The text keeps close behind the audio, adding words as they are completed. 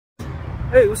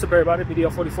Hey, what's up everybody? Video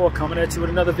 44 coming at you with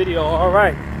another video. All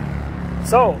right,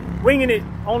 so winging it,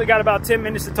 only got about 10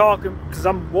 minutes to talk because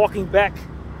I'm walking back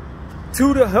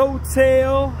to the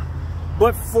hotel.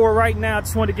 But for right now, I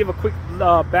just wanted to give a quick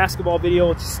basketball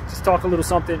video, just talk a little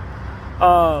something.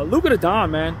 Luka the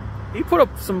Don, man, he put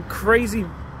up some crazy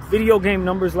video game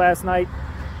numbers last night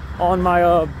on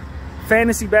my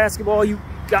fantasy basketball. You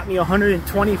got me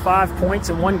 125 points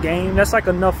in one game. That's like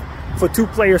enough for two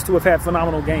players to have had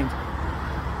phenomenal games.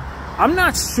 I'm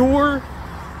not sure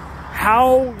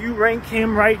how you rank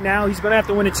him right now. He's going to have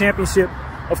to win a championship.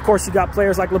 Of course, you got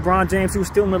players like LeBron James who's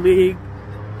still in the league,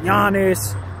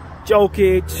 Giannis,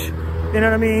 Jokic, you know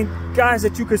what I mean? Guys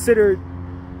that you consider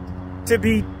to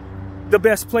be the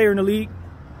best player in the league.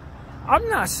 I'm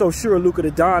not so sure Luka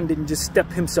the Don didn't just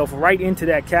step himself right into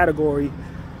that category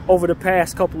over the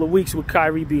past couple of weeks with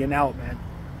Kyrie being out, man.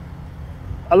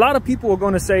 A lot of people are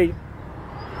going to say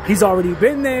he's already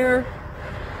been there.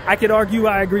 I could argue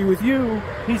I agree with you.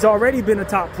 He's already been a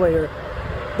top player.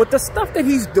 But the stuff that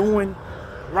he's doing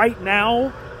right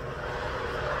now,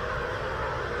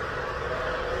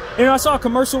 you know, I saw a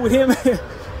commercial with him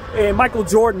and Michael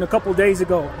Jordan a couple days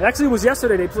ago. Actually, it was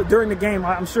yesterday. They put during the game.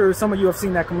 I'm sure some of you have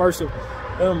seen that commercial.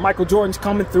 Michael Jordan's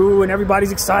coming through and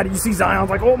everybody's excited. You see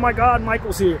Zion's like, oh my God,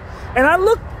 Michael's here. And I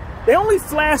looked, they only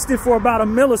flashed it for about a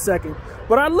millisecond.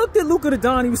 But I looked at Luka the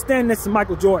Don. He was standing next to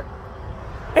Michael Jordan.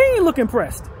 He ain't look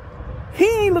impressed. He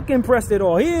ain't look impressed at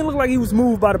all. He didn't look like he was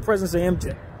moved by the presence of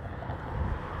MJ.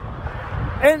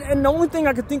 And the only thing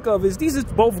I could think of is these are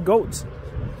both GOATs.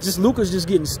 Just Luka's just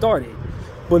getting started.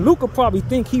 But Luka probably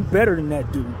think he better than that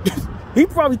dude. He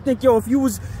probably think, yo,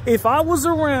 if I was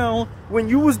around when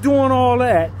you was doing all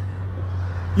that,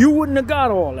 you wouldn't have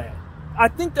got all that. I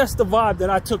think that's the vibe that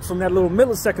I took from that little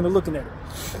millisecond of looking at it.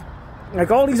 Like,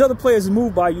 all these other players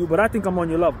moved by you, but I think I'm on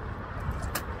your level.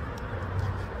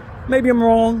 Maybe I'm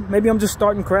wrong. Maybe I'm just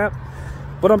starting crap.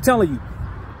 But I'm telling you,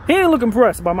 he ain't look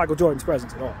impressed by Michael Jordan's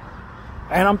presence at all.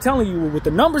 And I'm telling you, with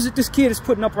the numbers that this kid is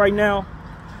putting up right now,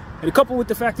 and coupled with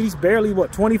the fact that he's barely,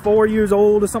 what, 24 years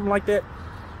old or something like that.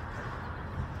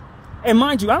 And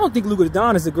mind you, I don't think Luka the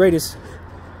Don is the greatest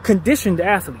conditioned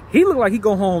athlete. He looked like he'd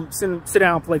go home, sit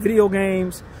down, play video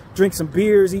games, drink some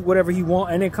beers, eat whatever he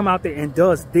wants, and then come out there and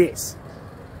does this.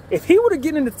 If he were to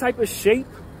get in the type of shape,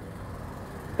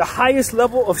 the highest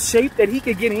level of shape that he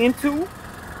could get into,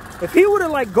 if he were to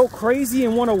like go crazy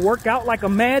and want to work out like a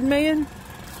madman,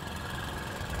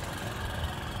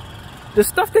 the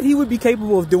stuff that he would be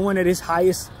capable of doing at his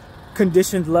highest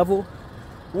conditioned level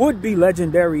would be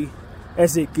legendary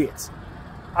as it gets.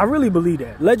 I really believe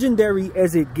that. Legendary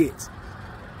as it gets.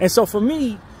 And so for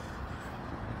me,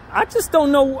 I just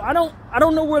don't know. I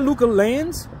don't know where Luka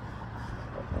lands.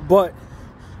 But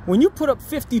when you put up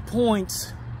 50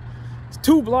 points,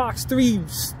 2 blocks, 3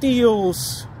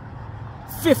 steals,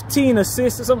 15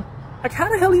 assists or something, like, how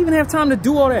the hell do you even have time to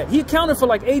do all that? He accounted for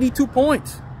like 82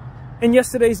 points in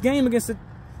yesterday's game against the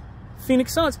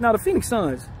Phoenix Suns. Now, the Phoenix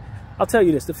Suns, I'll tell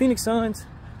you this, the Phoenix Suns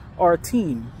are a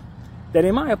team that,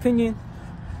 in my opinion,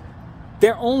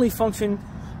 their only function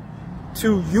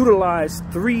to utilize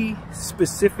 3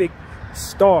 specific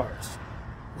stars.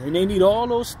 And they need all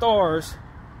those stars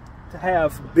to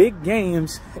have big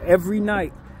games every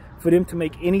night for them to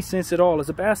make any sense at all as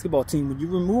a basketball team. When you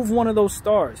remove one of those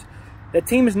stars, that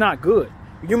team is not good.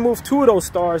 You move 2 of those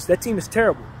stars, that team is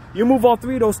terrible. You move all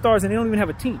 3 of those stars and they don't even have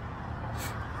a team.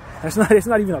 It's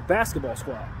not even a basketball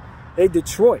squad. They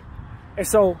Detroit. And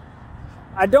so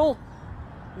I don't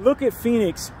look at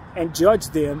Phoenix and judge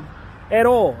them at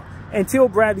all until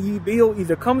Bradley Beal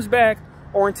either comes back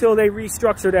or until they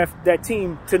restructure that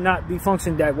team to not be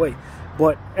functioned that way.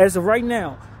 But as of right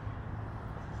now,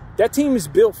 that team is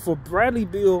built for Bradley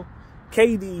Beal,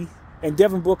 KD, and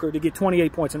Devin Booker to get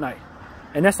 28 points a night.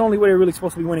 And that's the only way they're really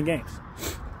supposed to be winning games.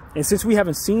 And since we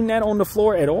haven't seen that on the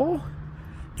floor at all,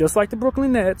 just like the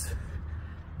Brooklyn Nets,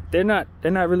 they're not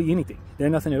really anything. They're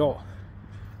nothing at all.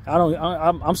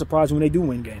 I'm surprised when they do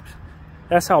win games.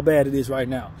 That's how bad it is right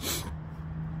now.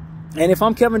 And if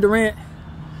I'm Kevin Durant,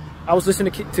 I was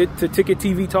listening to Ticket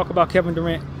TV talk about Kevin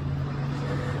Durant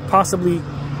possibly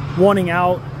wanting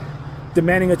out,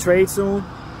 demanding a trade soon.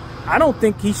 I don't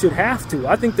think he should have to.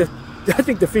 I think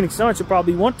the Phoenix Suns should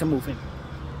probably want to move him.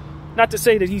 Not to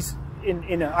say that he's in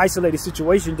an isolated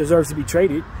situation deserves to be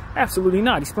traded. Absolutely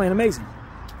not. He's playing amazing.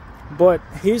 But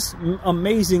his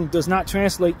amazing does not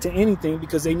translate to anything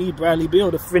because they need Bradley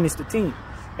Beal to finish the team.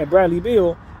 And Bradley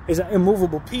Beal is an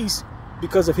immovable piece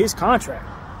because of his contract.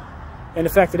 And the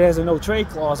fact that it has a no-trade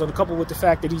clause, coupled with the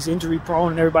fact that he's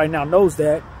injury-prone and everybody now knows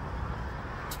that,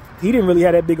 he didn't really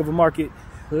have that big of a market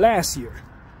last year.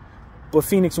 But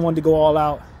Phoenix wanted to go all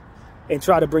out and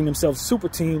try to bring themselves super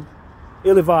team.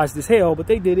 Ill-advised as hell, but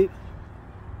they did it.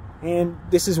 And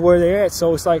this is where they're at.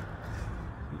 So it's like,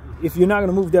 if you're not going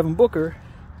to move Devin Booker,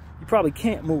 you probably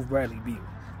can't move Bradley Beal.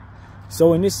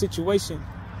 So in this situation,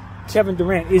 Kevin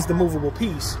Durant is the movable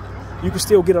piece. You can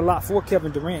still get a lot for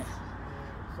Kevin Durant.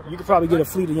 You could probably get a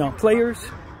fleet of young players.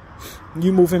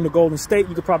 You move him to Golden State,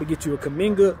 you could probably get you a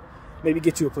Kuminga, maybe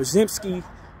get you a Podziemski,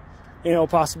 you know,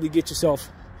 possibly get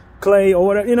yourself Clay or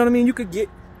whatever. You know what I mean? You could get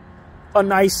a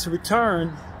nice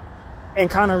return and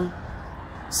kind of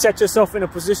set yourself in a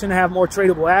position to have more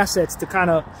tradable assets to kind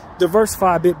of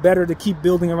diversify a bit better to keep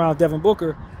building around Devin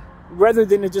Booker, rather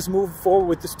than to just move forward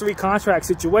with this 3-contract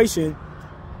situation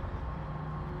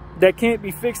that can't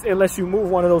be fixed unless you move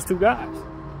one of those 2 guys.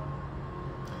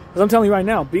 Because I'm telling you right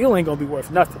now, Beal ain't going to be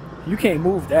worth nothing. You can't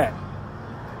move that.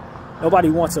 Nobody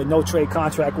wants a no-trade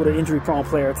contract with an injury-prone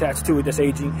player attached to it that's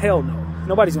aging. Hell no.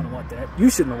 Nobody's going to want that. You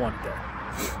shouldn't have wanted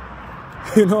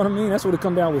that. You know what I mean? That's what it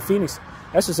come down with Phoenix.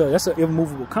 That's an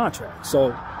immovable contract.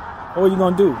 So what are you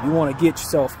going to do? You want to get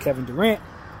yourself Kevin Durant,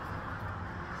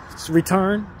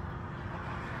 return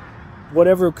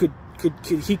whatever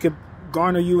he could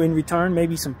garner you in return,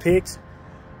 maybe some picks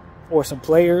or some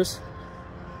players,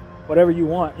 whatever you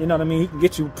want. You know what I mean? He can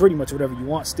get you pretty much whatever you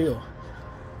want still.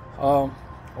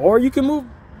 Or you can move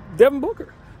Devin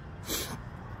Booker.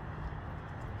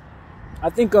 I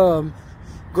think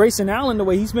Grayson Allen, the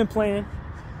way he's been playing,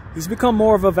 he's become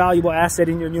more of a valuable asset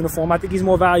in your uniform. I think he's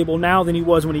more valuable now than he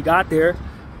was when he got there,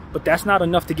 but that's not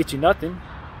enough to get you nothing.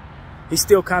 He's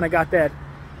still kind of got that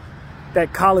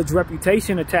college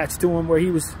reputation attached to him, where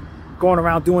he was going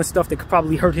around doing stuff that could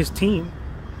probably hurt his team.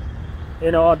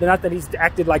 You know, not that he's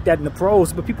acted like that in the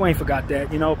pros, but people ain't forgot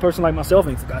that. You know, a person like myself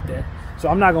ain't forgot that. So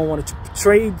I'm not going to want to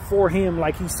trade for him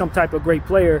like he's some type of great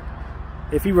player.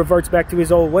 If he reverts back to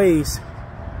his old ways,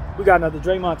 we got another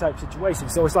Draymond type situation.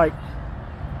 So it's like,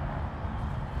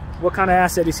 what kind of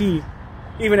asset is he,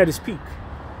 even at his peak?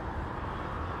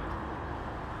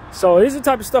 So this is the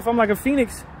type of stuff I'm like, in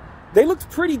Phoenix, they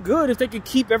looked pretty good if they could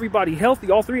keep everybody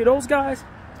healthy. All 3 of those guys,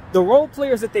 the role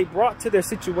players that they brought to their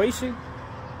situation,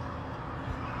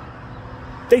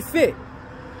 they fit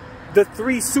the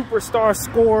 3 superstar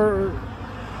scorer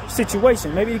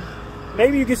situation. Maybe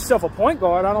you get yourself a point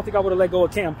guard. I don't think I would have let go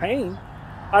of Campaign.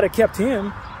 I'd have kept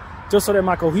him just so that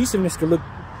my cohesiveness could look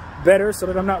better, so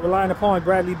that I'm not relying upon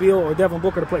Bradley Beal or Devin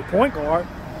Booker to play point guard.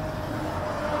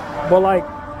 But like,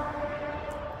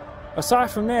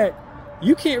 aside from that,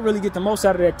 you can't really get the most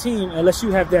out of that team unless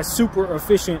you have that super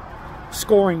efficient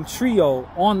scoring trio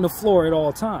on the floor at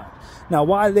all times. Now,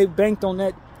 why they banked on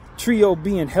that trio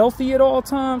being healthy at all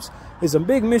times is a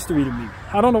big mystery to me.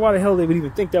 I don't know why the hell they would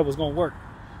even think that was going to work.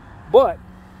 But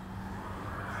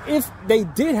if they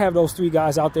did have those 3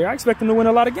 guys out there, I expect them to win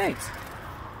a lot of games.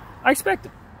 I expect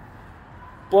it.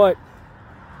 But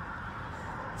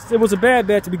it was a bad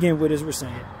bet to begin with, as we're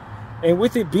saying. And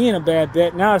with it being a bad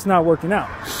bet, now it's not working out.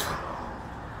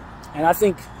 And I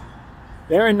think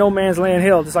they're in no man's land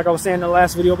hell, just like I was saying in the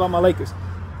last video about my Lakers.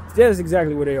 That is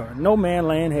exactly where they are. No man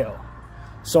land hell.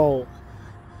 So,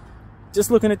 just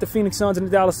looking at the Phoenix Suns and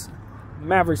the Dallas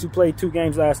Mavericks, who played 2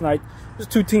 games last night, there's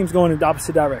 2 teams going in the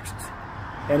opposite directions.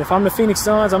 And if I'm the Phoenix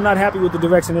Suns, I'm not happy with the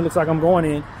direction it looks like I'm going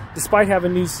in, despite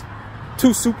having these 2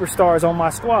 superstars on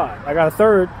my squad. I got a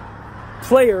 3rd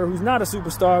player who's not a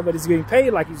superstar, but is getting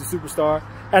paid like he's a superstar,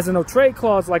 has a no-trade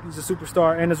clause like he's a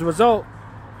superstar, and as a result,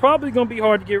 probably going to be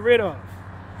hard to get rid of,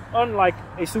 unlike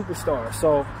a superstar.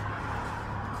 So,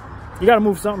 you got to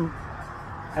move something.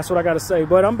 That's what I got to say.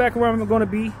 But I'm back where I'm going to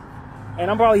be,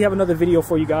 and I'll probably have another video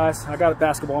for you guys. I got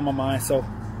basketball on my mind. So,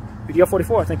 video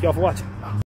 44. Thank y'all for watching.